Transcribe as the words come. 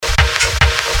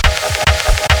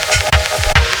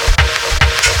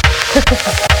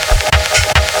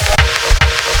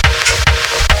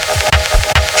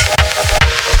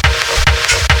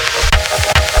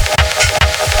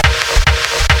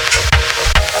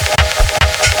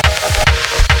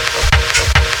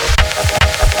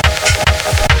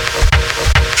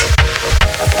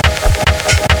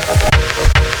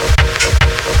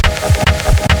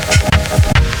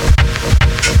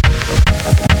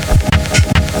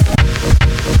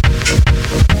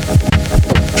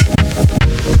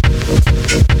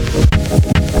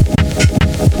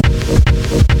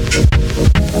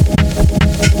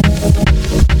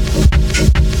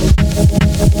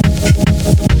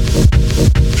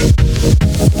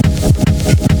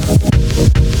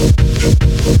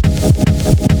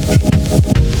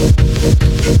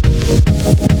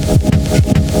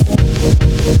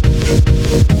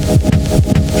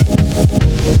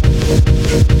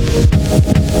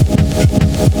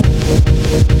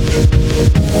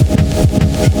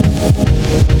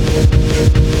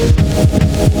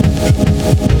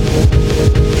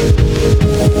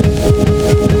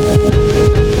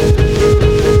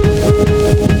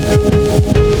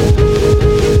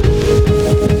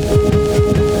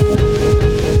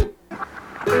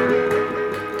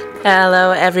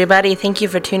Hello everybody, thank you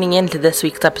for tuning in to this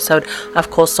week's episode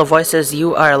of Coastal Voices.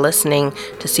 You are listening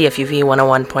to CFUV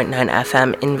 101.9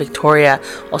 FM in Victoria,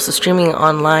 also streaming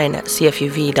online at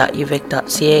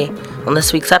cfuv.uvic.ca. On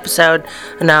this week's episode,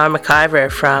 Onawa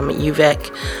McIvor from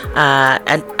UVic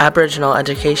Aboriginal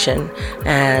Education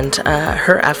and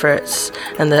her efforts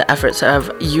and the efforts of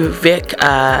UVic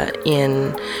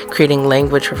in creating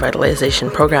language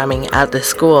revitalization programming at this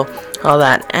school. All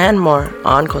that and more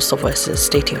on Coastal Voices.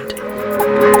 Stay tuned.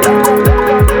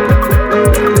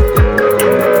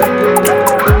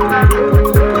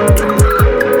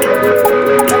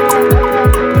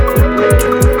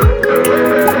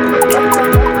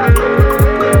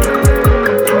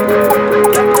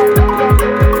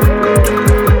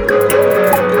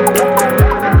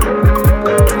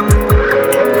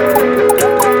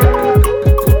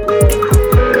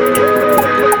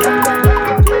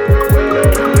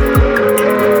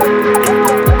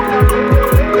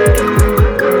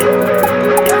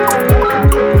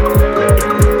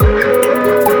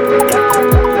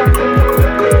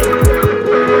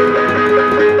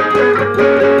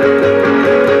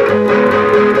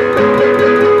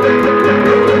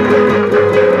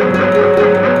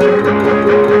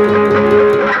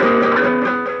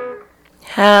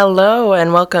 Hello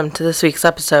and welcome to this week's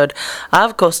episode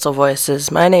of Coastal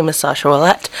Voices. My name is Sacha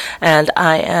Ouellet and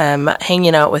I am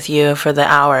hanging out with you for the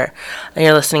hour.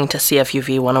 You're listening to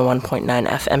CFUV 101.9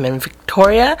 FM in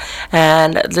Victoria,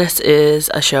 and this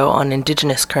is a show on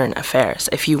Indigenous current affairs.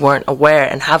 If you weren't aware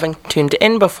and haven't tuned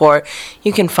in before,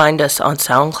 you can find us on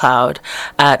SoundCloud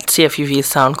at CFUV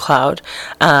SoundCloud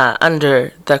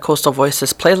under the Coastal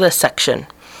Voices playlist section.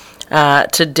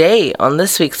 Today, on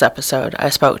this week's episode, I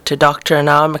spoke to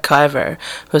Dr.Onowa Mcivor,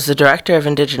 who is the Director of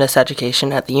Indigenous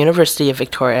Education at the University of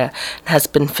Victoria and has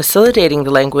been facilitating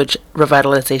the language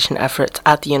revitalization efforts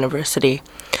at the university.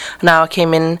 Onawa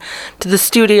came in to the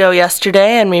studio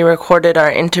yesterday and we recorded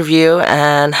our interview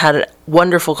and had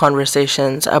wonderful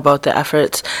conversations about the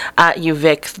efforts at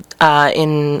UVic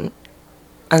in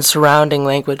and surrounding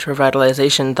language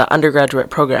revitalization, the undergraduate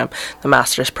program, the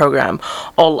master's program,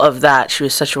 all of that. She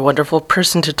was such a wonderful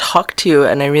person to talk to,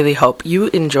 and I really hope you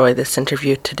enjoy this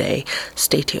interview today.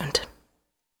 Stay tuned.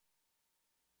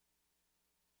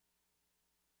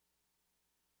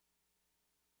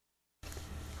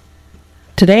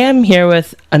 Today I'm here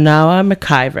with Onawa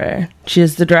McIvor. She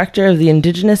is the Director of the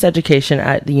Indigenous Education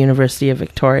at the University of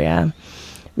Victoria.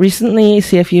 Recently,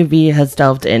 CFUV has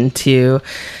delved into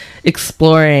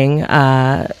exploring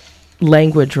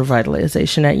language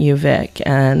revitalization at UVic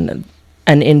and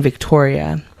in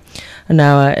Victoria.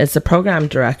 Onawa is the program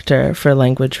director for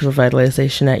language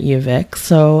revitalization at UVic.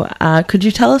 So could you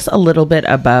tell us a little bit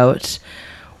about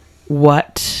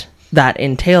what that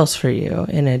entails for you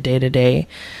in a day-to-day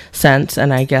sense,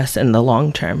 and I guess in the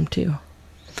long term too?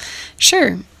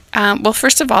 Sure. Well,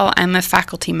 first of all, I'm a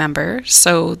faculty member,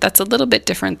 so that's a little bit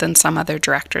different than some other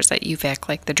directors at UVic,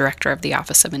 like the director of the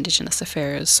Office of Indigenous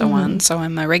Affairs, so on. So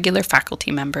I'm a regular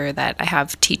faculty member that I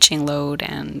have teaching load,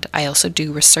 and I also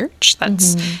do research.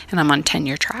 And I'm on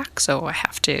tenure track, so I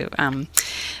have to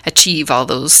achieve all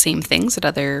those same things that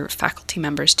other faculty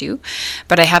members do.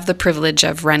 But I have the privilege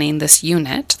of running this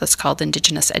unit that's called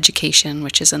Indigenous Education,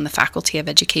 which is in the Faculty of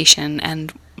Education,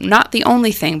 and not the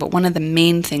only thing, but one of the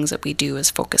main things that we do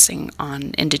is focusing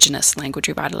on Indigenous language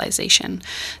revitalization.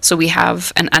 So we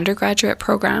have an undergraduate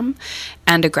program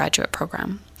and a graduate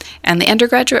program. And the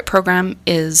undergraduate program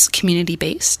is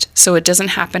community-based, so it doesn't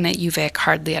happen at UVic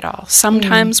hardly at all.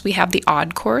 Sometimes we have the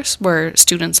odd course where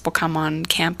students will come on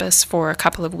campus for a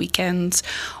couple of weekends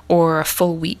or a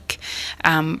full week.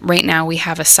 Right now we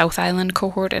have a South Island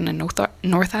cohort and a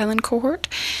North Island cohort.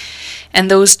 And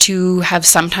those two have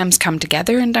sometimes come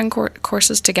together and done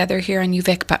courses together here on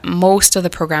UVic, but most of the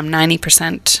program,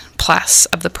 90% plus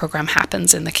of the program,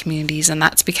 happens in the communities, and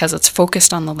that's because it's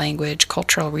focused on the language,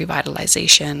 cultural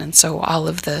revitalization, and so all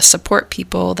of the support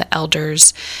people, the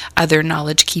elders, other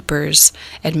knowledge keepers,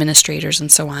 administrators,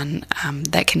 and so on,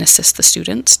 that can assist the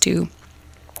students to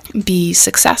be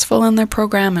successful in their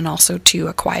program and also to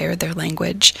acquire their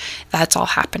language. That's all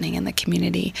happening in the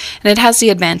community. And it has the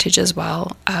advantage as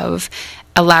well of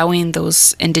allowing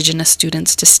those Indigenous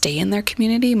students to stay in their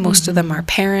community. Most of them are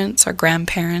parents or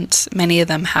grandparents. Many of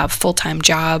them have full-time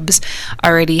jobs,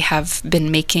 already have been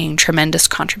making tremendous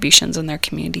contributions in their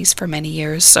communities for many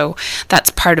years. So that's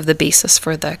part of the basis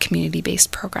for the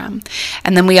community-based program.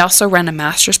 And then we also run a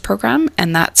master's program,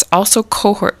 and that's also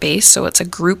cohort-based. So it's a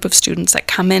group of students that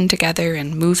come in together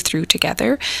and move through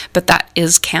together, but that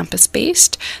is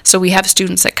campus-based. So we have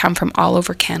students that come from all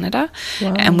over Canada.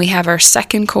 Wow. And we have our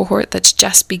second cohort that's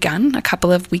just begun a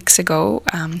couple of weeks ago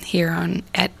here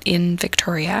in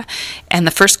Victoria, and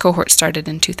the first cohort started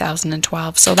in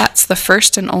 2012. So that's the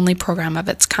first and only program of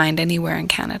its kind anywhere in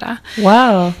Canada.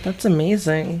 Wow, that's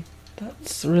amazing.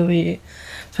 That's really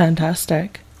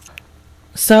fantastic.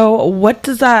 So what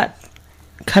does that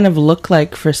kind of look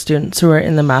like for students who are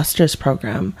in the master's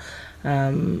program?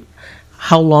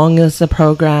 How long is the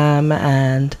program,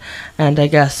 and I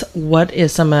guess what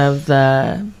is some of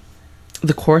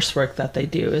the coursework that they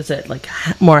do? Is it like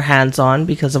more hands-on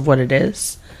because of what it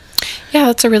is? Yeah,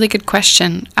 that's a really good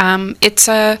question. It's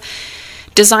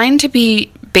designed to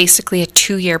be basically a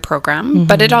 2-year program,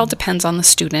 but it all depends on the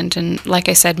student. And like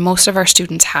I said, most of our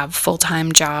students have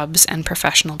full-time jobs and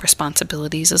professional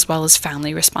responsibilities as well as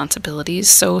family responsibilities.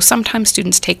 So sometimes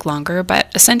students take longer, but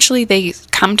essentially they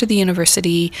come to the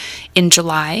university in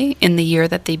July in the year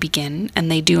that they begin,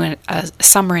 and they do a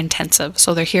summer intensive.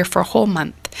 So they're here for a whole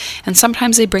month. And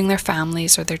sometimes they bring their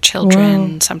families or their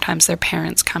children. Wow. Sometimes their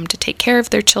parents come to take care of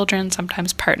their children.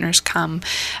 Sometimes partners come.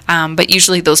 But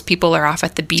usually those people are off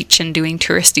at the beach and doing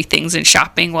touristy things and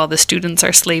shopping while the students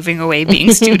are slaving away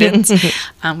being students,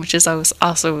 which is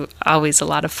also always a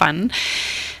lot of fun.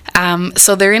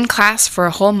 So they're in class for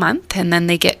a whole month, and then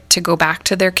they get to go back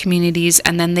to their communities,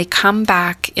 and then they come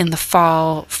back in the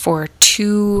fall for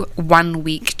 2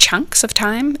 one-week chunks of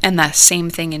time, and the same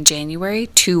thing in January,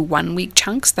 2 one-week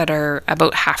chunks that are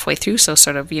about halfway through, so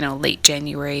sort of, late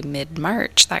January,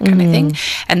 mid-March, that kind of thing.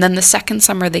 And then the second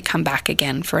summer they come back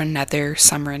again for another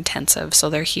summer intensive, so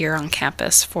they're here on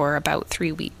campus for about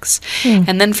 3 weeks.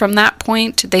 And then from that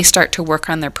point, they start to work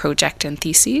on their project and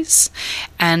theses,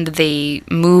 and they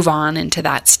move on into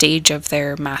that stage of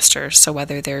their master's, so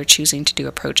whether they're choosing to do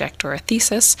a project or a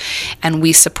thesis, and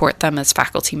we support them as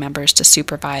faculty members to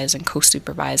supervise and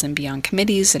co-supervise and be on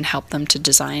committees and help them to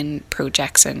design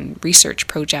projects and research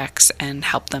projects and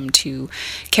help them to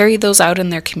carry those out in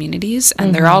their communities.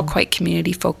 And they're all quite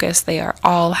community focused. They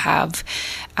all have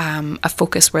a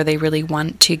focus where they really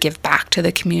want to give back to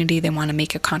the community. They want to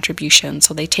make a contribution.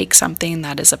 So they take something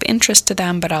that is of interest to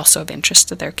them, but also of interest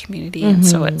to their community. And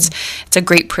so it's a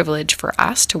great privilege for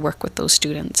us to work with those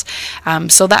students.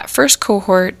 So that first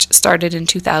cohort started in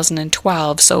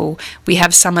 2012. So we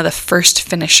have some of the first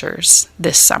finishers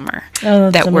this summer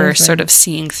that we're sort of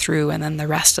seeing through, and then the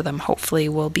rest of them hopefully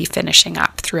will be finishing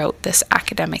up throughout this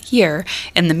academic year.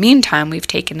 In the meantime, we've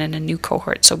taken in a new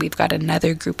cohort. So we've got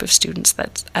another group of students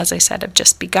that, as I said, have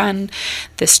just begun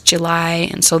this July,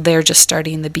 and so they're just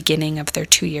starting the beginning of their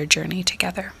 2-year journey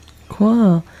together.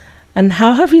 Cool. And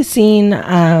how have you seen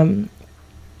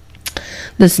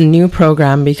this new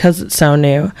program, because it's so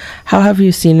new, how have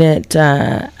you seen it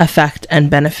affect and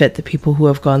benefit the people who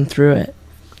have gone through it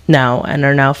now and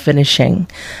are now finishing?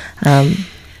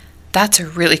 That's a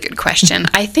really good question.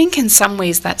 I think in some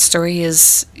ways that story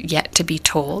is yet to be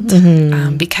told,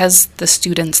 because the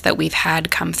students that we've had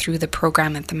come through the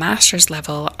program at the master's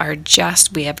level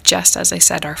we have just, as I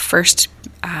said, our first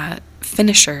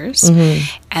finishers.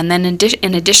 And then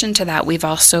in addition to that, we've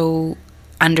also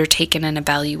undertaken an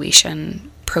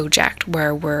evaluation project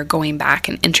where we're going back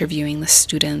and interviewing the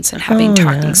students and having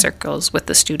talking circles with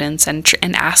the students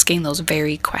and asking those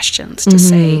very questions to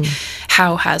say,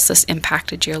 how has this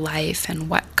impacted your life, and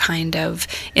what kind of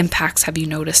impacts have you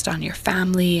noticed on your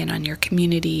family and on your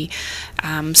community?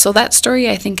 So that story,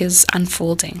 I think, is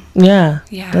unfolding. Yeah,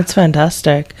 that's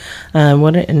fantastic.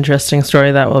 What an interesting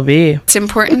story that will be. It's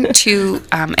important to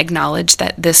acknowledge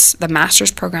that the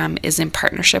master's program is in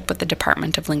partnership with the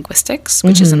Department of Linguistics,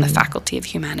 which is in the Faculty of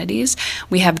Humanities.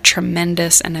 We have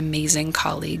tremendous and amazing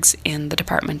colleagues in the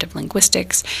Department of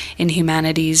Linguistics, in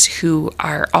Humanities, who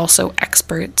are also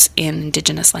experts in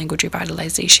Indigenous language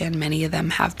revitalization. Many of them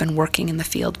have been working in the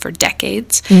field for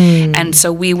decades. And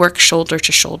so we work shoulder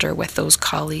to shoulder with those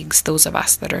colleagues, those of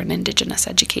us that are in Indigenous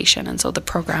education. And so the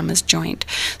program is joint.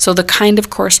 So the kind of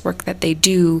coursework that they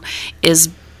do is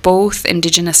both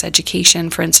Indigenous education.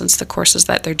 For instance, the courses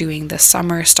that they're doing this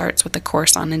summer starts with a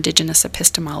course on Indigenous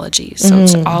epistemology. So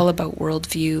it's all about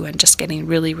worldview and just getting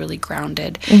really, really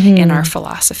grounded in our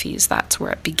philosophies. That's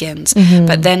where it begins.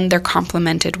 But then they're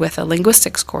complemented with a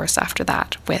linguistics course after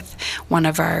that with one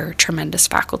of our tremendous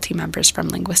faculty members from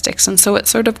linguistics. And so it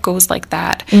sort of goes like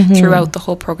that throughout the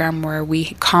whole program, where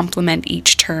we complement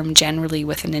each term generally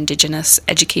with an Indigenous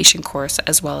education course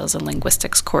as well as a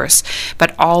linguistics course.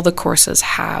 But all the courses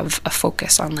have a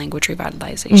focus on language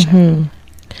revitalization.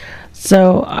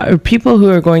 So are people who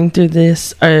are going through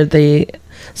this, are they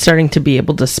starting to be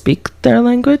able to speak their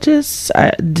languages?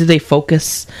 Do they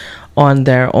focus on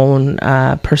their own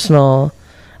personal,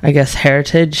 I guess,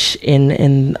 heritage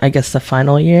in I guess, the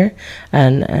final year?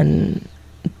 And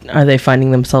are they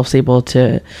finding themselves able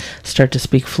to start to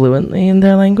speak fluently in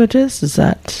their languages?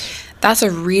 That's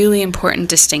a really important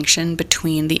distinction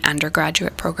between the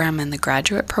undergraduate program and the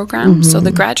graduate program. So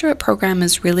the graduate program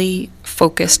is really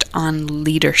focused on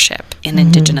leadership in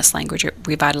Indigenous language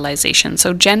revitalization.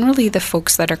 So generally the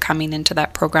folks that are coming into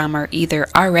that program are either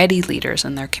already leaders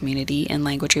in their community in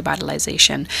language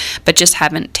revitalization, but just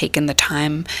haven't taken the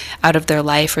time out of their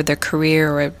life or their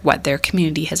career or what their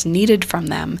community has needed from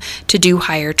them to do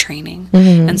higher training.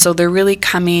 And so they're really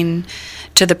coming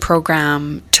to the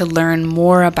program to learn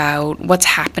more about what's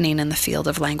happening in the field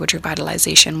of language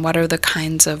revitalization. What are the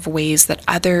kinds of ways that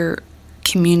other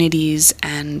communities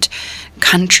and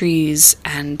countries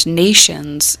and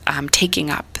nations taking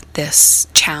up this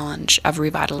challenge of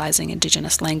revitalizing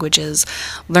Indigenous languages,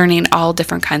 learning all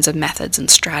different kinds of methods and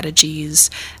strategies,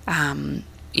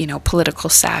 political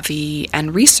savvy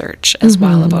and research as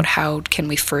well about how can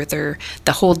we further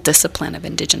the whole discipline of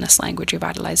Indigenous language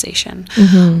revitalization.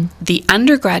 The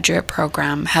undergraduate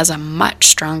program has a much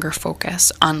stronger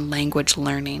focus on language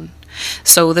learning.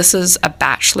 So this is a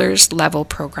bachelor's level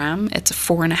program. It's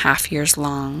 4.5 years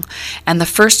long. And the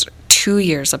first 2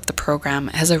 years of the program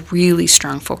has a really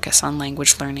strong focus on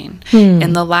language learning.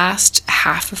 In the last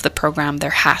half of the program, there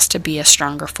has to be a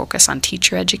stronger focus on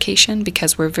teacher education,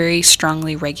 because we're very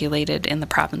strongly regulated in the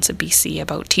province of BC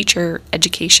about teacher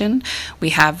education. We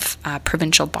have a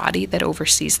provincial body that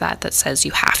oversees that says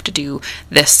you have to do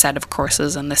this set of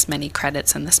courses and this many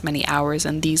credits and this many hours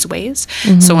in these ways.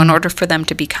 So in order for them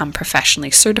to become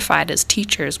professionally certified as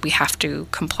teachers, we have to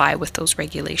comply with those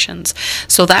regulations.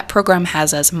 So that program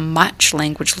has as much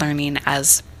language learning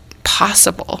as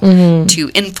possible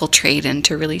to infiltrate and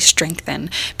to really strengthen,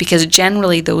 because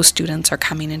generally those students are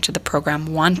coming into the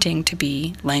program wanting to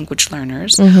be language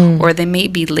learners, or they may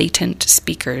be latent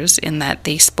speakers in that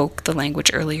they spoke the language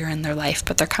earlier in their life,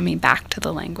 but they're coming back to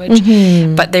the language.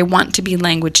 But they want to be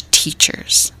language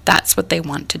teachers. That's what they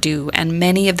want to do. And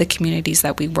many of the communities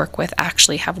that we work with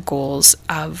actually have goals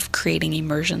of creating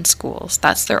immersion schools.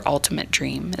 That's their ultimate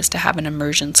dream, is to have an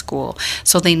immersion school.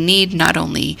 So they need not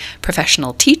only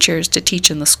professional teachers to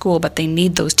teach in the school, but they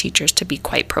need those teachers to be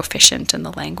quite proficient in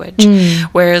the language.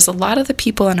 Whereas a lot of the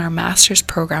people in our master's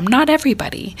program, not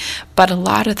everybody, but a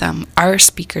lot of them are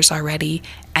speakers already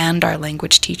and are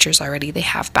language teachers already. They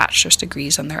have bachelor's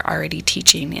degrees and they're already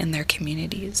teaching in their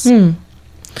communities.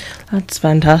 That's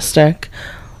fantastic.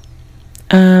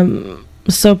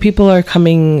 So people are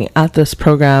coming at this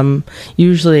program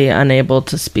usually unable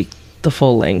to speak the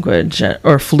full language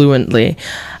or fluently.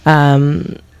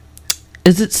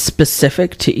 Is it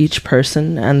specific to each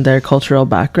person and their cultural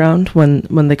background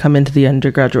when they come into the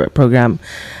undergraduate program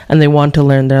and they want to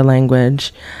learn their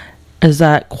language? Is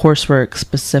that coursework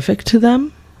specific to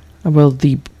them? Or will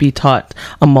they be taught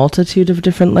a multitude of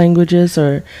different languages,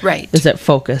 or is it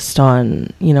focused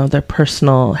on, their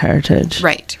personal heritage?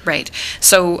 Right.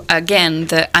 So again,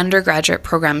 the undergraduate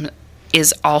program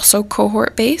is also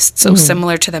cohort-based, so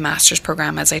similar to the master's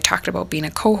program as I talked about being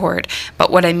a cohort.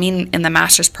 But what I mean in the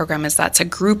master's program is that's a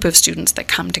group of students that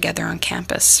come together on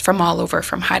campus from all over,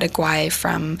 from Haida Gwaii,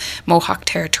 from Mohawk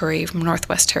Territory, from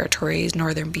Northwest Territories,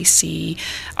 Northern BC,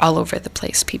 all over the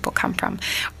place people come from.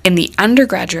 In the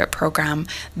undergraduate program,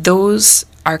 those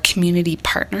are community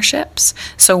partnerships.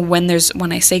 So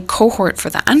when I say cohort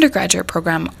for the undergraduate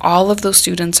program, all of those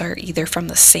students are either from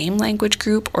the same language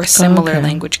group or similar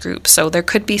language groups. So there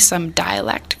could be some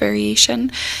dialect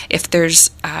variation if there's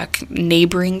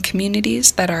neighboring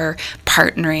communities that are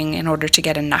partnering in order to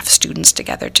get enough students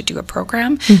together to do a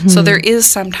program. So there is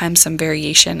sometimes some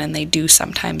variation, and they do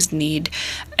sometimes need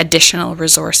additional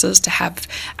resources to have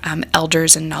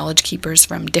elders and knowledge keepers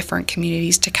from different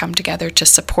communities to come together to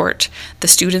support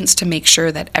the students, to make sure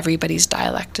that everybody's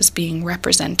dialect is being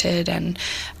represented and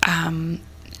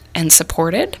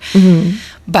supported.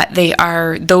 But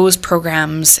those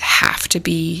programs have to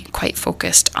be quite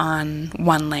focused on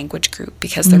one language group,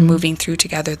 because they're moving through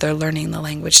together, they're learning the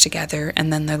language together,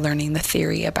 and then they're learning the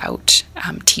theory about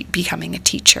becoming a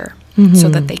teacher, so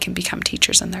that they can become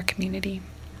teachers in their community.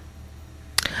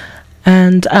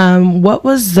 And what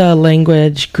was the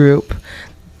language group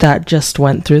that just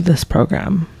went through this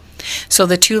program? So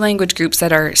the two language groups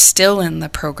that are still in the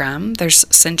program, there's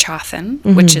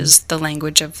Sinchothan, which is the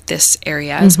language of this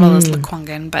area, as well as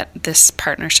Lekwungen, but this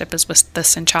partnership is with the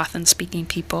Sinchothan speaking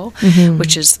people,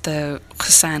 which is the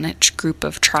Saanich group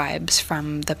of tribes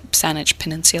from the Saanich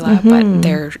Peninsula, but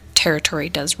their territory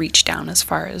does reach down as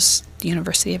far as the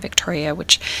University of Victoria,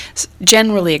 which is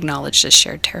generally acknowledged as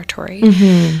shared territory.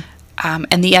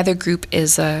 And the other group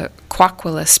is a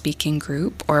Kwakwala speaking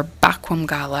group, or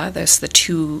Bakwamgala. There's the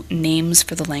two names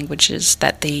for the languages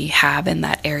that they have in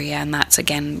that area, and that's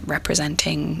again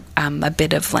representing a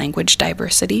bit of language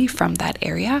diversity from that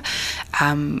area.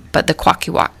 But the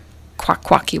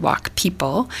Kwakwakiwak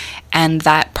people, and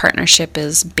that partnership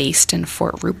is based in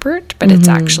Fort Rupert, but it's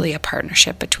actually a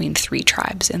partnership between 3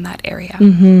 tribes in that area.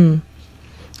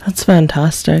 That's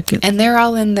fantastic. And they're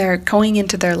all going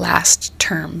into their last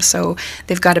term. So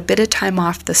they've got a bit of time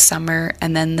off this summer,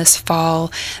 and then this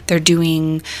fall they're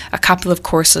doing a couple of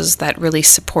courses that really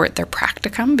support their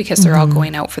practicum, because they're all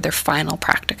going out for their final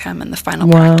practicum, and the final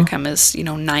practicum is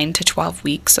 9 to 12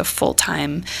 weeks of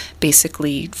full-time,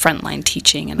 basically frontline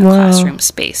teaching in a classroom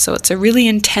space. So it's a really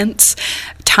intense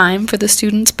time for the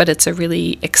students, but it's a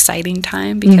really exciting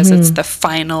time, because it's the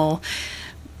final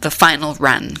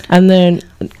run. And then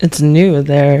it's new.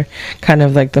 They're kind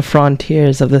of like the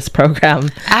frontiers of this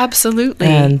program. Absolutely.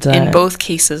 And in both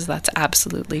cases, that's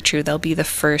absolutely true. They'll be the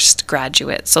first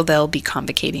graduate, so they'll be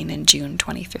convocating in June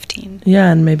 2015.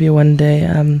 Yeah, and maybe one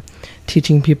day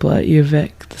teaching people at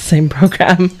UVic the same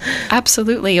program.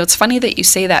 Absolutely. It's funny that you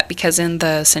say that, because in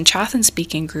the Sinchothan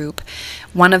speaking group,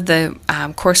 one of the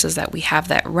courses that we have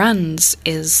that runs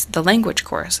is the language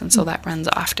course, and so that runs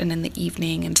often in the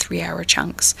evening in 3-hour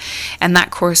chunks. And that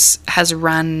course has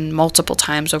run multiple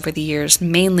times over the years,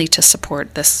 mainly to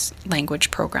support this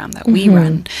language program that we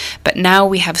run. But now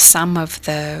we have some of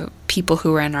the people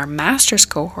who are in our master's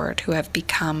cohort who have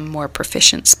become more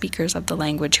proficient speakers of the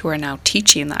language, who are now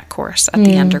teaching that course at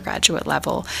the undergraduate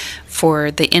level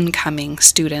for the incoming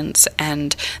students.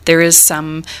 And there is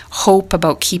some hope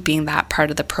about keeping that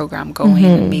part of the program going,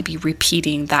 and maybe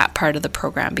repeating that part of the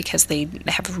program, because they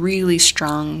have really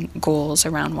strong goals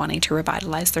around wanting to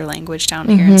revitalize their language down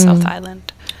here in South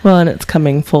Island. Well, and it's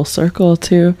coming full circle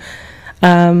too.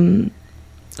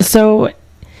 So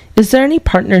is there any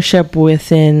partnership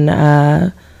within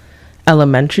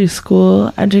elementary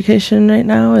school education right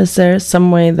now? Is there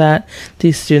some way that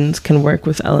these students can work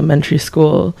with elementary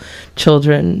school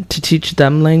children to teach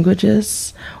them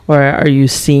languages? Or are you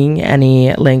seeing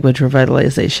any language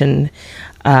revitalization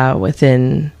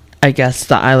within, I guess,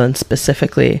 the island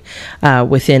specifically,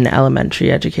 within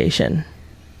elementary education?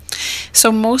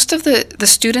 So most of the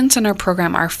students in our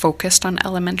program are focused on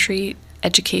elementary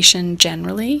education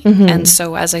generally. And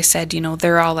so, as I said,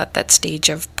 they're all at that stage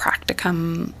of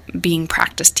practicum, being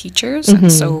practice teachers.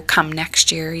 And so come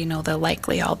next year, they'll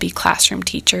likely all be classroom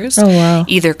teachers,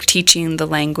 either teaching the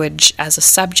language as a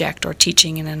subject or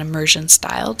teaching in an immersion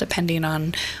style, depending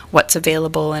on what's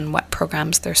available and what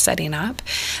programs they're setting up.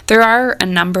 There are a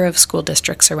number of school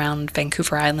districts around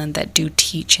Vancouver Island that do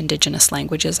teach Indigenous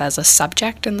languages as a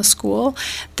subject in the school.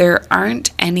 There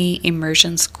aren't any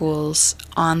immersion schools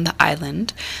on the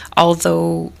island,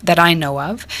 although that I know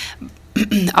of,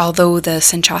 although the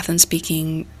Sinchothan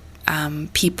speaking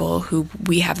people who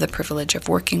we have the privilege of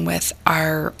working with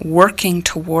are working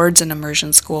towards an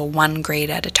immersion school one grade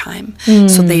at a time.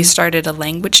 So they started a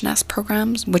language nest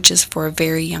program, which is for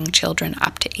very young children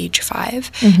up to age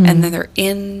 5. And then they're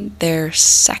in their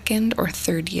second or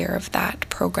third year of that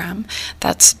program.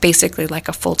 That's basically like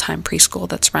a full-time preschool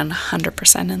that's run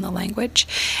 100% in the language.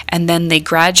 And then they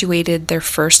graduated their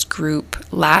first group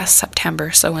last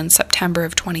September. So in September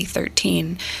of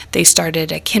 2013, they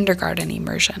started a kindergarten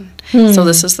immersion. So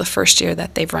this is the first year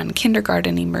that they've run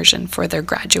kindergarten immersion for their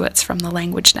graduates from the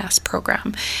Language Nest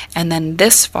program. And then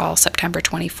this fall, September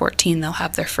 2014, they'll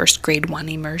have their first grade 1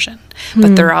 immersion.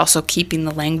 But they're also keeping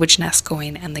the Language Nest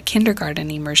going and the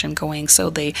kindergarten immersion going. So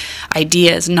the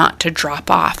idea is not to drop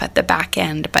off at the back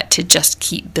end, but to just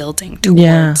keep building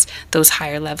towards those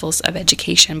higher levels of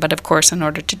education. But of course, in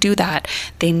order to do that,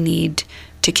 they need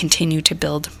to continue to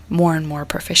build more and more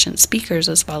proficient speakers,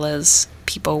 as well as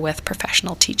people with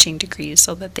professional teaching degrees,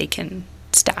 so that they can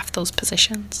staff those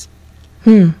positions.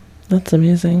 That's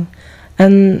amazing.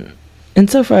 And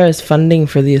insofar as funding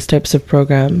for these types of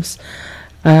programs,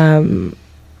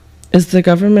 is the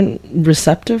government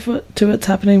receptive to what's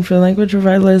happening for language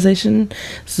revitalization?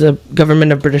 Is the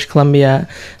government of British Columbia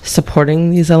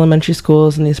supporting these elementary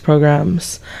schools and these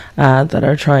programs that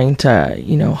are trying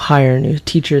to, hire new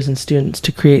teachers and students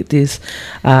to create these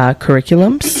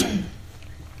curriculums?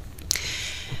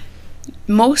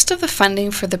 Most of the funding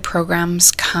for the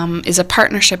programs is a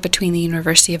partnership between the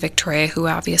University of Victoria, who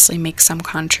obviously makes some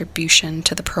contribution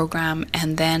to the program,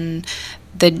 and then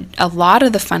a lot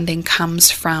of the funding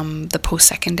comes from the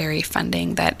post-secondary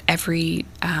funding that every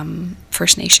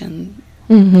First Nation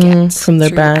gets from their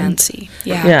through band.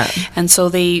 ANSI. And so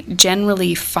they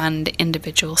generally fund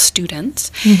individual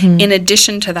students. In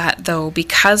addition to that, though,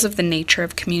 because of the nature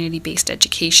of community-based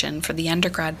education for the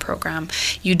undergrad program,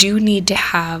 you do need to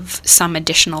have some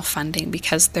additional funding,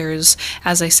 because there's,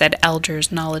 as I said, elders,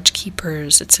 knowledge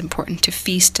keepers. It's important to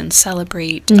feast and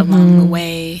celebrate along the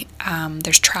way.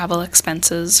 There's travel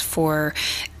expenses for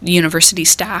university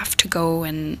staff to go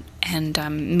and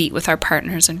meet with our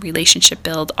partners and relationship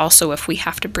build. Also, if we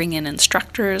have to bring in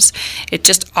instructors, it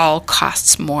just all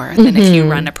costs more than if you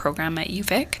run a program at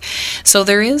UVic. So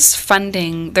there is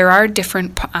funding. There are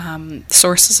different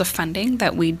sources of funding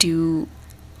that we do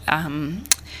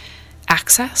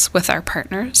access with our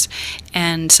partners,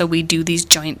 and so we do these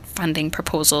joint funding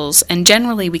proposals, and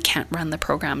generally we can't run the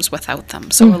programs without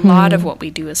them. So a lot of what we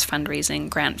do is fundraising,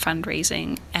 grant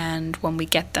fundraising, and when we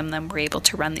get them, then we're able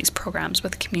to run these programs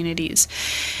with communities.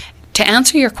 To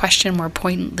answer your question more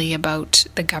pointedly about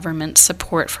the government's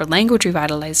support for language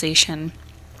revitalization,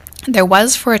 there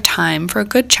was for a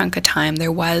good chunk of time,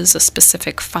 there was a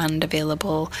specific fund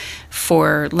available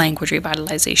for language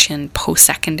revitalization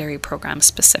post-secondary programs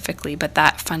specifically, but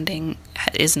that funding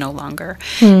is no longer.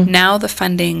 Now the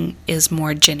funding is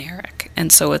more generic,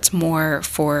 and so it's more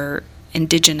for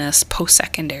Indigenous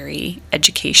post-secondary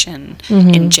education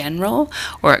in general,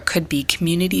 or it could be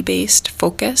community-based,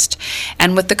 focused.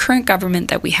 And with the current government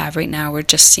that we have right now, we're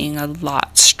just seeing a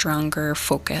lot stronger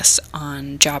focus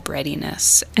on job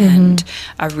readiness and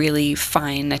a really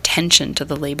fine attention to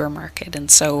the labor market.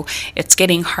 And so it's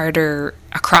getting harder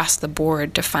across the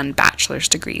board to fund bachelor's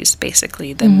degrees.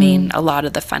 Basically, a lot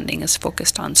of the funding is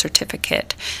focused on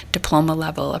certificate, diploma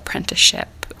level, apprenticeship,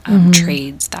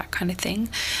 trades, that kind of thing.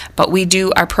 But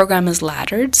our program is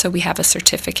laddered, so we have a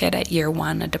certificate at year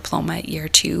 1, a diploma at year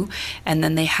 2, and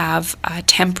then they have a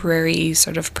temporary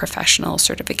sort of professional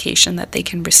certification that they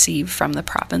can receive from the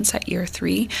province at year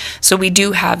 3. So we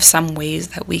do have some ways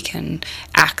that we can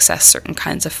access certain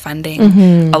kinds of funding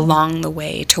along the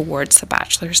way towards the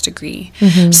bachelor's degree.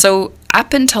 So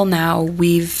up until now,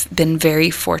 we've been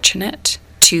very fortunate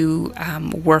to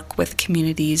work with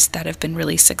communities that have been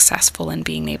really successful in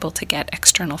being able to get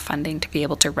external funding to be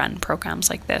able to run programs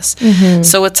like this.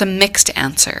 So it's a mixed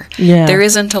answer. There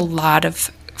isn't a lot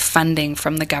of funding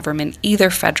from the government, either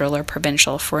federal or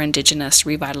provincial, for Indigenous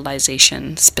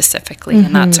revitalization specifically,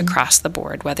 and that's across the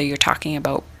board, whether you're talking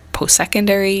about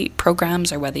post-secondary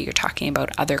programs or whether you're talking about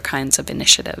other kinds of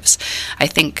initiatives. I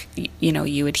think,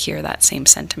 you would hear that same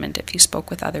sentiment if you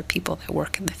spoke with other people that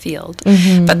work in the field.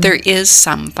 But there is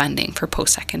some funding for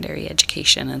post-secondary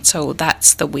education, and so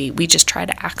that's the way we just try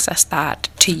to access that,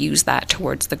 to use that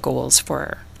towards the goals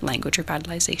for language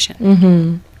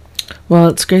revitalization. Well,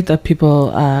 it's great that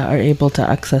people are able to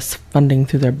access funding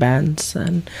through their bands,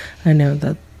 and I know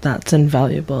that that's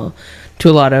invaluable to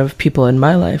a lot of people in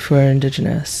my life who are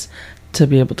Indigenous, to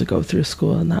be able to go through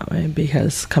school in that way,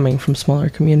 because coming from smaller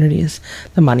communities,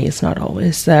 the money is not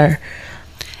always there.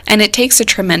 And it takes a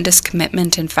tremendous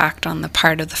commitment, in fact, on the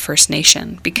part of the First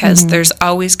Nation, because there's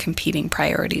always competing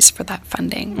priorities for that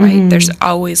funding, right? There's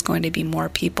always going to be more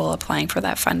people applying for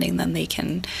that funding than they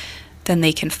can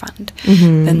fund,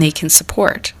 than they can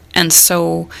support. And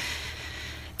so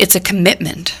it's a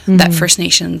commitment that First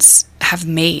Nations have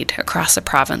made across the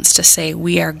province to say,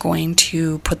 we are going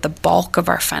to put the bulk of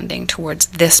our funding towards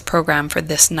this program for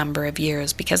this number of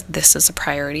years because this is a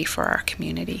priority for our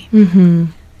community.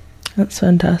 That's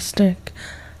fantastic.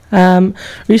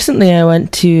 Recently I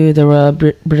went to the Royal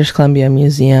British Columbia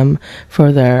Museum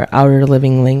for their Outer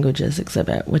Living Languages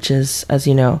exhibit, which is, as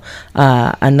you know,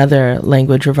 another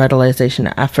language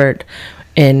revitalization effort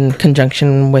in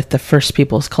conjunction with the First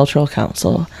Peoples Cultural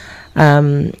Council.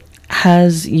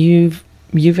 Has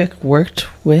UVic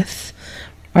worked with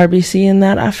RBC in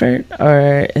that effort,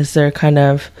 or is there kind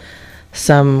of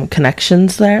some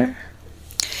connections there?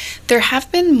 There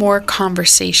have been more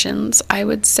conversations, I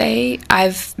would say.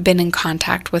 I've been in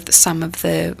contact with some of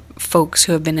the folks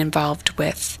who have been involved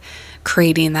with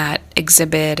creating that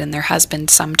exhibit, and there has been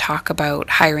some talk about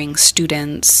hiring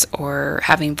students or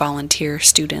having volunteer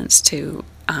students to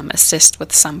assist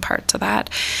with some parts of that.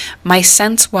 My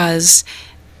sense was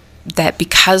that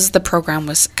because the program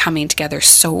was coming together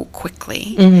so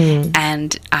quickly,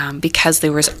 and because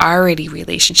there was already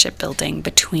relationship building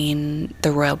between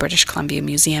the Royal British Columbia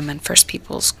Museum and First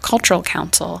Peoples Cultural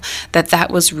Council,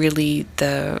 that was really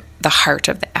the heart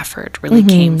of the effort, really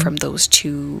came from those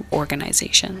two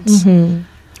organizations.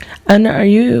 And are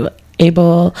you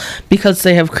able, because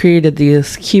they have created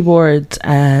these keyboards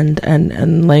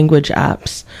and language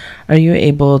apps, are you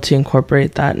able to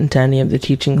incorporate that into any of the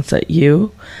teachings that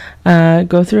you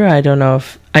go through? I don't know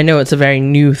if, I know it's a very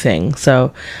new thing,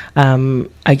 so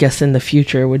I guess in the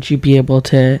future, would you be able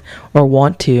to or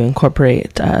want to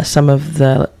incorporate some of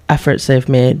the efforts they've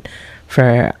made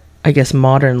for, I guess,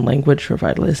 modern language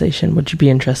revitalization? Would you be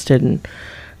interested in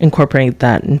incorporating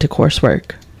that into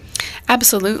coursework?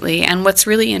 Absolutely. And what's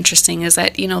really interesting is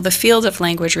that, you know, the field of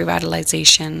language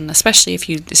revitalization, especially if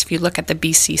you look at the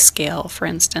BC scale, for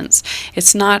instance,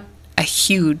 it's not a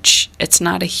huge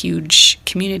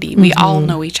community. We all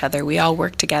know each other. We all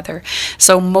work together.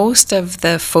 So most of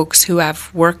the folks who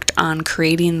have worked on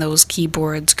creating those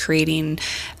keyboards, creating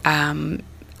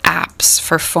apps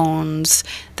for phones,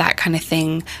 that kind of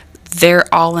thing, they're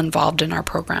all involved in our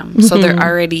program. So they're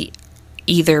already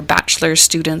either bachelor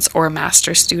students or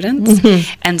master students.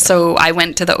 And so I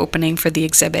went to the opening for the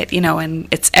exhibit, you know, and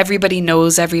it's everybody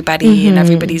knows everybody, and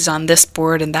everybody's on this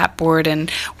board and that board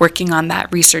and working on that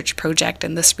research project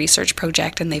and this research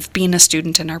project, and they've been a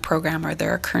student in our program or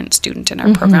they're a current student in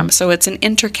our program. So it's an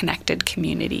interconnected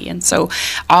community. And so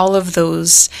all of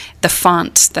those, the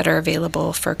fonts that are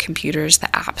available for computers, the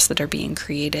apps that are being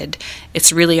created,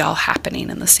 it's really all happening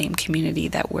in the same community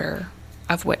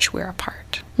of which we're a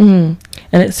part. And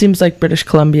it seems like British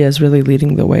Columbia is really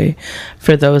leading the way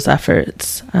for those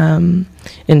efforts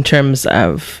in terms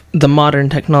of the modern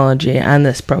technology and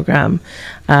this program.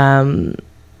 Do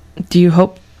you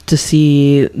hope to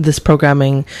see this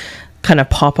programming kind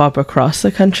of pop up across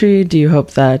the country? Do you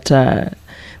hope that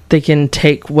they can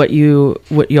take what you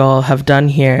all have done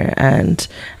here and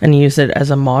use it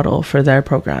as a model for their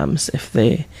programs if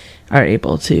they are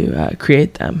able to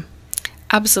create them?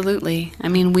 Absolutely. I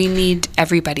mean, we need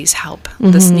everybody's help.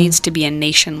 This needs to be a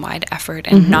nationwide effort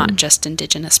and not just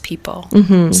Indigenous people.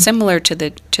 Similar to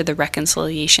the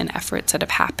reconciliation efforts that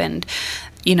have happened,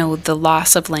 you know, the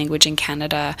loss of language in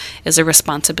Canada is a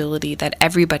responsibility that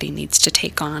everybody needs to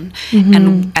take on.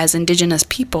 And as Indigenous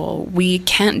people, we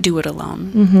can't do it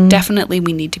alone. Definitely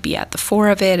we need to be at the fore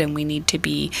of it, and we need to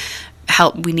be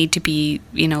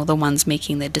you know, the ones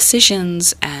making the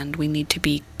decisions, and we need to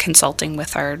be consulting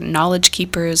with our knowledge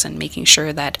keepers and making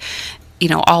sure that, you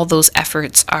know, all those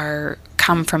efforts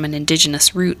come from an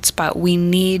Indigenous roots, but we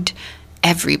need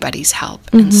everybody's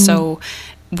help. And so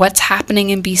what's happening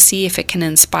in BC, if it can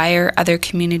inspire other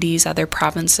communities, other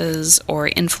provinces, or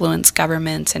influence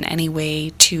governments in any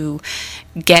way to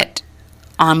get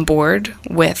on board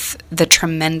with the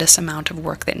tremendous amount of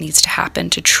work that needs to happen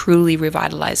to truly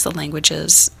revitalize the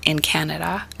languages in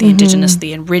Canada, the Indigenous,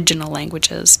 the original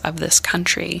languages of this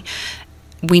country,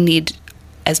 we need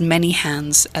as many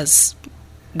hands as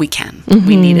we can.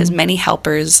 We need as many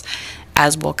helpers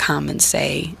as will come and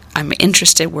say,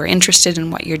 we're interested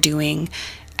in what you're doing.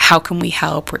 How can we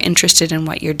help? We're interested in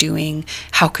what you're doing.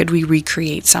 How could we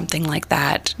recreate something like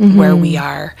that where we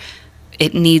are?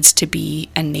 It needs to be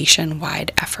a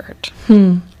nationwide effort.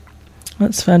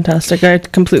 That's fantastic. I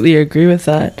completely agree with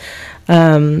that.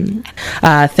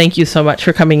 Thank you so much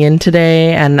for coming in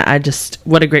today, and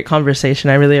what a great conversation.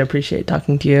 I really appreciate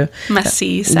talking to you.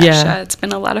 Merci, Sacha. Yeah. It's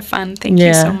been a lot of fun. Thank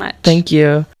you so much. Thank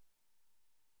you.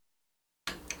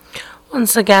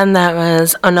 Once again, that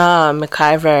was Onawa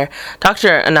McIvor,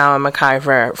 Dr. Onowa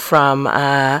McIvor, from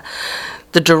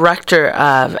the Director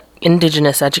of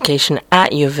Indigenous Education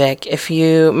at UVic. If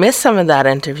you missed some of that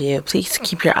interview, please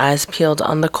keep your eyes peeled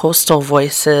on the Coastal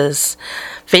Voices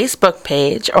Facebook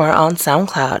page or on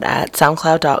SoundCloud at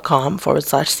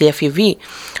soundcloud.com/CFUV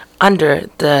under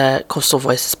the Coastal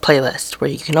Voices playlist, where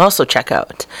you can also check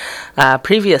out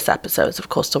previous episodes of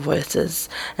Coastal Voices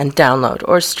and download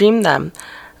or stream them.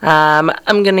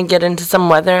 I'm going to get into some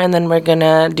weather, and then we're going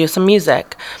to do some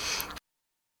music.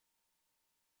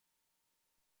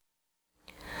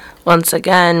 Once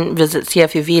again, visit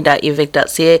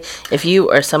cfuv.uvic.ca if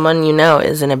you or someone you know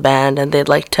is in a band and they'd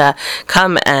like to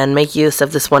come and make use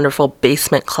of this wonderful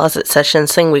basement closet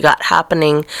sessions thing we got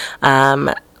happening.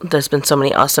 There's been so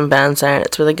many awesome bands there, and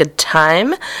it's a really good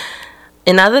time.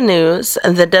 In other news,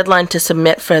 the deadline to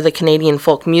submit for the Canadian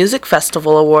Folk Music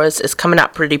Festival Awards is coming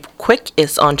up pretty quick.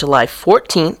 It's on July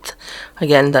 14th.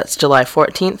 Again, that's July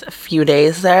 14th, a few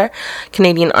days there.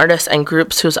 Canadian artists and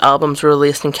groups whose albums were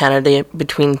released in Canada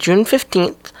between June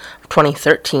 15th of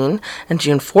 2013 and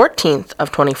June 14th of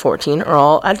 2014 are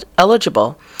all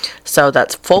eligible. So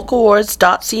that's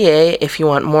folkawards.ca if you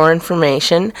want more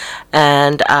information.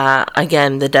 And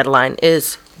again, the deadline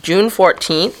is June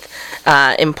 14th.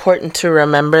 Important to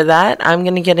remember that. I'm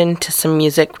going to get into some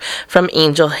music from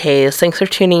Angel Hayes. Thanks for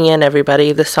tuning in,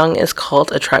 everybody. The song is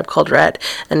called A Tribe Called Red,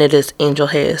 and it is Angel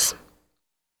Hayes.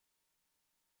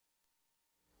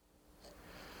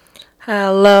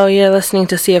 Hello, you're listening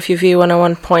to CFUV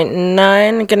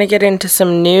 101.9. Going to get into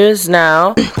some news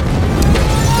now.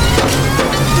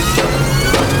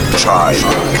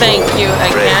 Thank you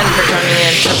again for tuning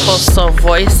in to Coastal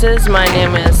Voices. My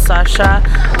name is Sacha.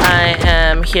 I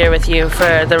am here with you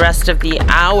for the rest of the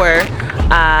hour,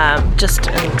 just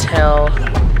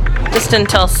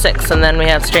until 6, and then we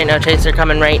have Straight No Chaser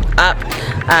coming right up.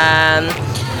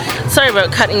 Sorry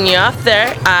about cutting you off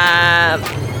there.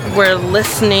 We're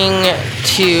listening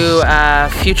to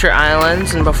Future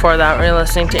Islands, and before that we were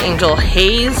listening to Angel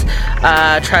Hayes,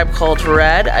 Tribe Called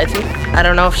Red. I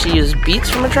don't know if she used beats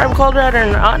from a Tribe Called Red or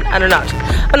not.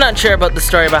 I'm not sure about the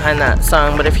story behind that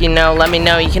song, but if you know, let me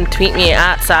know. You can tweet me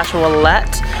at Sacha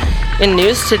Ouellet. In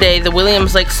news today, the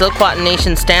Williams Lake Silkwat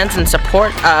Nation stands in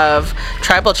support of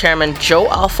Tribal Chairman Joe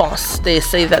Alphonse. They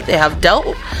say that they have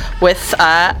dealt with,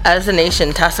 as a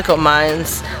nation, Taseko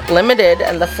Mines Limited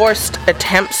and the forced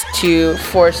attempts to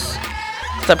force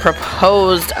the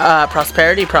proposed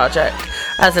Prosperity Project.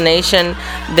 As a nation,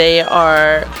 they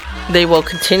will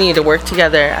continue to work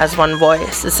together as one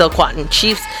voice. The Silkwatan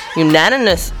Chiefs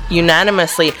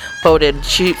unanimously voted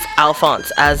Chief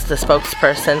Alphonse as the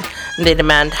spokesperson. They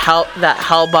demand that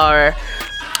Halbar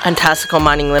and Taseko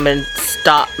Mining Limited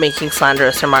stop making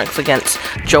slanderous remarks against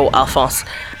Joe Alphonse.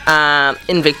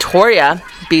 In Victoria,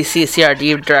 BC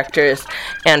CRD directors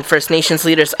and First Nations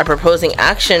leaders are proposing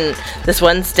action this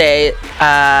Wednesday.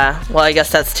 I guess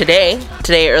that's today.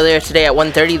 Earlier today at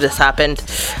 1:30 this happened.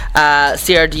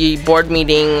 CRD board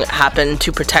meeting happened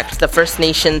to protect the First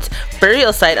Nations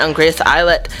burial site on Grace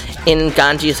Islet in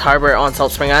Ganges Harbour on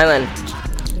Salt Spring Island.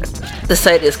 The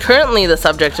site is currently the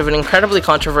subject of an incredibly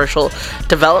controversial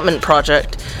development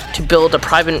project to build a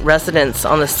private residence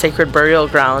on the sacred burial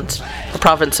ground. The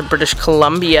province of British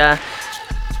Columbia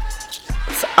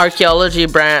archaeology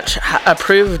branch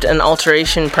approved an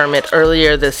alteration permit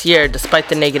earlier this year, despite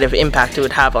the negative impact it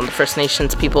would have on the First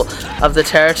Nations people of the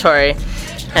territory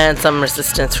and some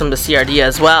resistance from the CRD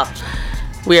as well.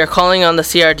 We are calling on the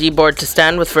CRD board to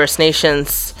stand with First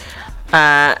Nations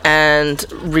and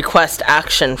request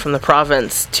action from the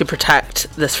province to protect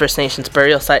this First Nations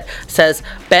burial site, says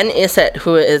Ben Issett,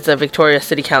 who is a Victoria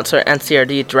City Councillor and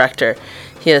CRD director.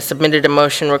 He has submitted a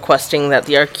motion requesting that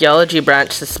the archaeology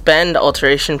branch suspend the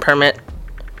alteration permit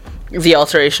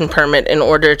in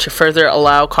order to further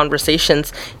allow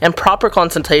conversations and proper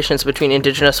consultations between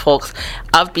Indigenous folks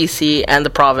of BC and the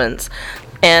province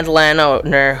and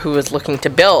landowner who is looking to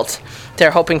build. They're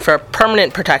hoping for a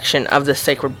permanent protection of this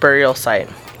sacred burial site.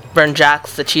 Vern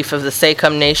Jacks, the chief of the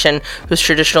Sakom Nation, whose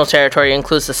traditional territory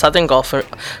includes the southern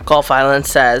Gulf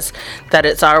Islands, says that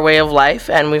it's our way of life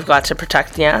and we've got to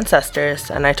protect the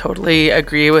ancestors. And I totally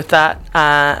agree with that.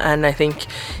 And I think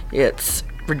it's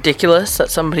ridiculous that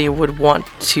somebody would want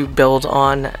to build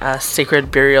on a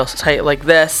sacred burial site like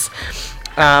this,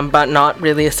 but not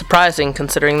really surprising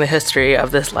considering the history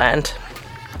of this land.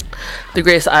 The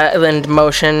Grace Islet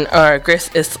motion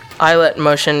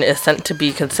is sent to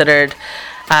be considered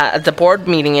at the board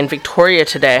meeting in Victoria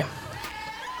today.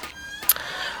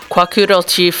 Kwakiutl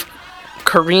Chief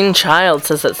Corrine Child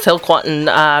says that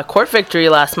Silkwatan court victory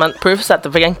last month proves that the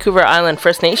Vancouver Island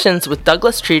First Nations with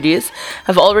Douglas treaties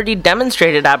have already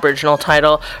demonstrated Aboriginal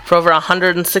title for over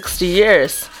 160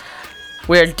 years.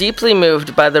 We are deeply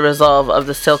moved by the resolve of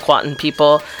the Silkwatan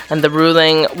people, and the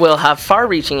ruling will have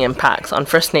far-reaching impacts on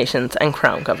First Nations and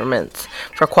Crown governments.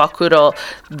 For Kwakiutl,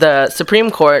 the Supreme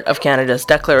Court of Canada's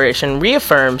declaration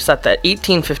reaffirms that the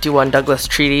 1851 Douglas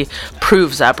Treaty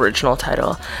proves Aboriginal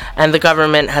title, and the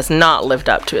government has not lived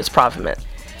up to its promises,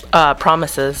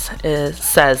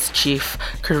 says Chief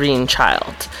Corrine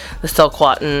Child. The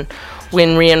Silkwatan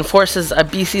win reinforces a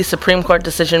BC Supreme Court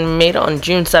decision made on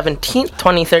June 17,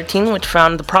 2013, which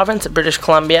found the province of British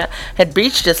Columbia had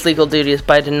breached its legal duties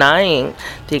by denying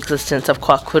the existence of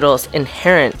Kwakiutl's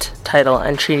inherent title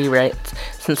and treaty rights.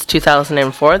 Since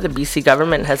 2004, the BC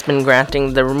government has been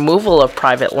granting the removal of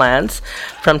private lands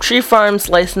from tree farms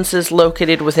licenses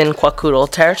located within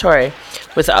Kwakiutl territory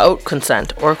without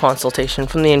consent or consultation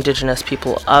from the Indigenous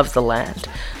people of the land.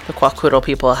 The Kwakiutl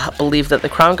people believe that the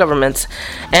Crown governments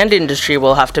and industry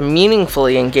will have to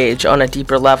meaningfully engage on a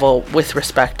deeper level with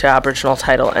respect to Aboriginal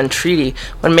title and treaty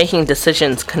when making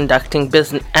decisions conducting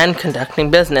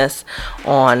business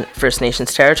on First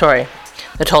Nations territory.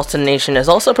 The Tulsan Nation is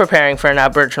also preparing for an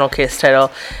Aboriginal case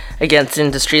title against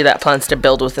industry that plans to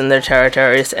build within their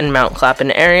territories in Mount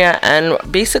Clapham area, and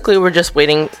basically we're just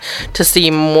waiting to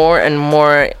see more and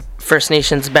more First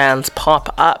Nations bans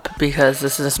pop up because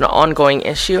this is an ongoing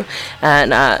issue,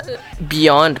 and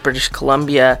beyond British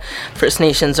Columbia, First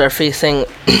Nations are facing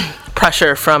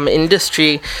pressure from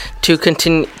industry to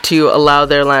continue to allow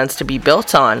their lands to be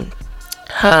built on.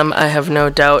 I have no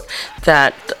doubt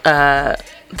that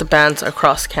the bands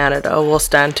across Canada will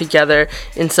stand together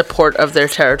in support of their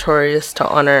territories to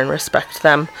honor and respect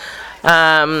them.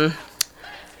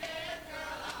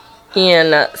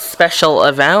 In special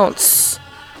events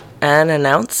and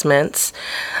announcements,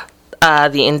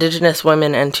 the Indigenous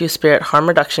Women and Two-Spirit Harm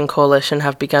Reduction Coalition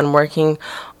have begun working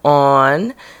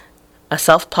on a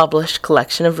self-published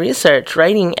collection of research,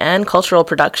 writing, and cultural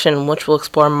production which will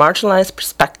explore marginalized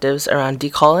perspectives around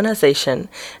decolonization,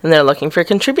 and they're looking for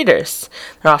contributors.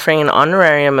 They're offering an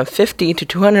honorarium of $50 to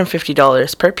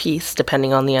 $250 per piece,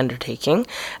 depending on the undertaking,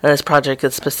 and this project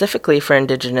is specifically for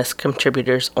Indigenous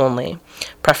contributors only.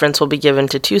 Preference will be given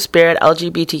to Two-Spirit,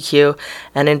 LGBTQ,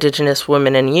 and Indigenous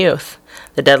women and youth.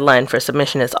 The deadline for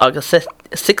submission is August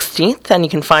 16th, and you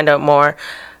can find out more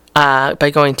by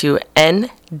going to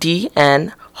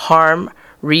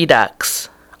ndnharmredux,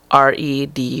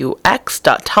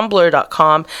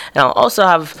 redux.tumblr.com, and I'll also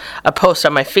have a post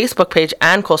on my Facebook page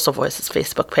and Coastal Voices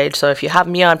Facebook page. So if you have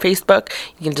me on Facebook,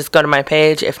 you can just go to my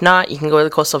page. If not, you can go to the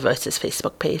Coastal Voices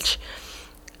Facebook page.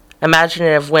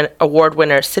 Imaginative award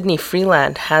winner Sydney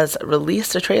Freeland has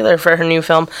released a trailer for her new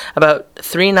film about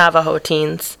three Navajo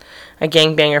teens, a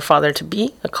gangbanger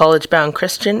father-to-be, a college-bound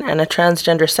Christian, and a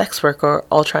transgender sex worker,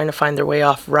 all trying to find their way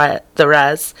off the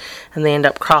res, and they end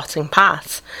up crossing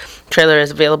paths. The trailer is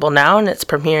available now, and it's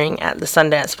premiering at the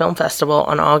Sundance Film Festival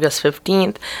on August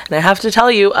 15th. And I have to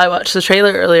tell you, I watched the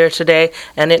trailer earlier today,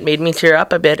 and it made me tear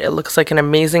up a bit. It looks like an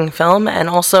amazing film, and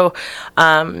also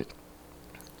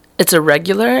it's a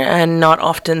regular and not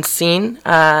often seen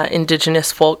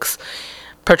Indigenous folks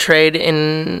portrayed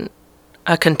in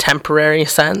a contemporary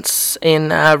sense,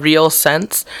 in a real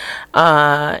sense,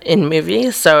 in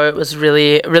movies. So it was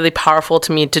really, really powerful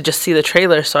to me to just see the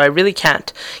trailer. So I really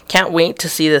can't wait to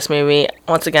see this movie.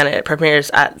 Once again, it premieres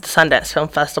at the Sundance Film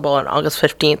Festival on August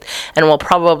 15th, and will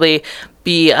probably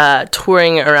be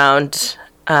touring around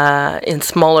in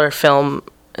smaller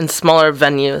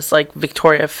venues like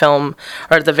Victoria Film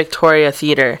or the Victoria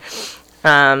Theatre.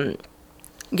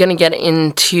 Gonna get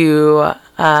into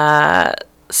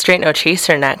Straight No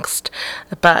Chaser next,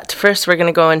 but first we're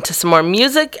gonna go into some more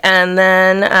music, and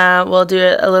then we'll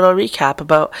do a little recap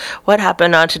about what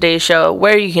happened on today's show,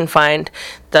 where you can find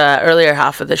the earlier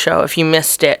half of the show if you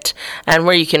missed it, and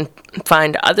where you can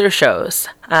find other shows.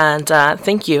 And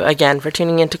thank you again for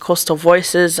tuning into Coastal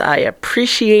Voices. I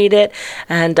appreciate it,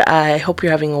 and I hope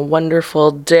you're having a wonderful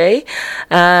day.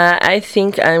 I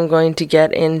think I'm going to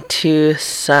get into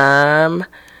some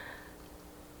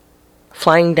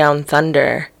Flying Down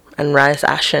Thunder and Rise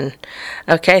Ashen.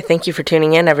 Okay, thank you for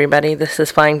tuning in, everybody. This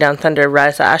is Flying Down Thunder,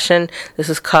 Rise Ashen. This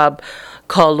is called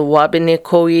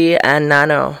Wabinikoi and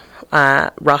Nano.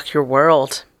 Rock Your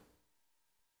World.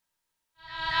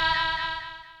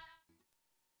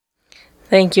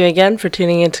 Thank you again for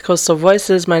tuning into Coastal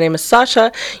Voices. My name is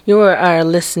Sasha. You are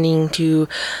listening to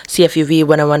CFUV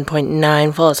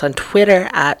 101.9. Follow us on Twitter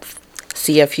at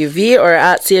CFUV or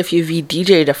at CFUV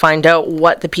DJ to find out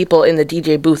what the people in the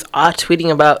DJ booth are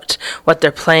tweeting about, what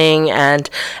they're playing, and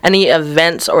any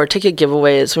events or ticket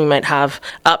giveaways we might have.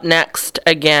 Up next,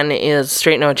 again, is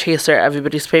Straight No Chaser,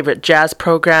 everybody's favorite jazz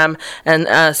program.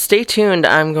 And stay tuned.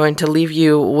 I'm going to leave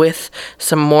you with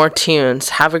some more tunes.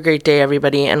 Have a great day,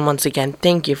 everybody. And once again,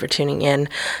 thank you for tuning in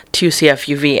to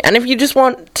CFUV. And if you just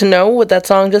want to know what that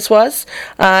song just was,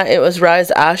 it was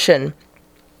Rise Ashen.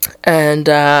 And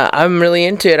I'm really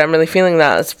into it. I'm really feeling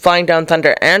that. It's Flying Down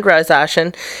Thunder and Rise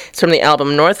Ashen. It's from the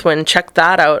album Northwind. Check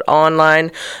that out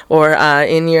online or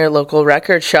in your local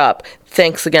record shop.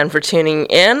 Thanks again for tuning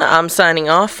in. I'm signing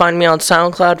off. Find me on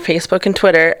SoundCloud, Facebook, and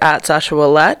Twitter at Sacha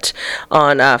Ouellet.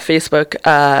 On Facebook,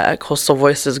 Coastal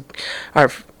Voices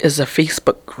is a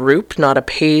Facebook group, not a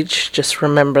page. Just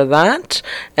remember that.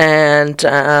 And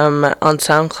on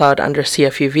SoundCloud under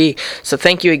CFUV. So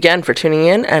thank you again for tuning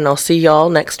in, and I'll see y'all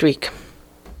next week.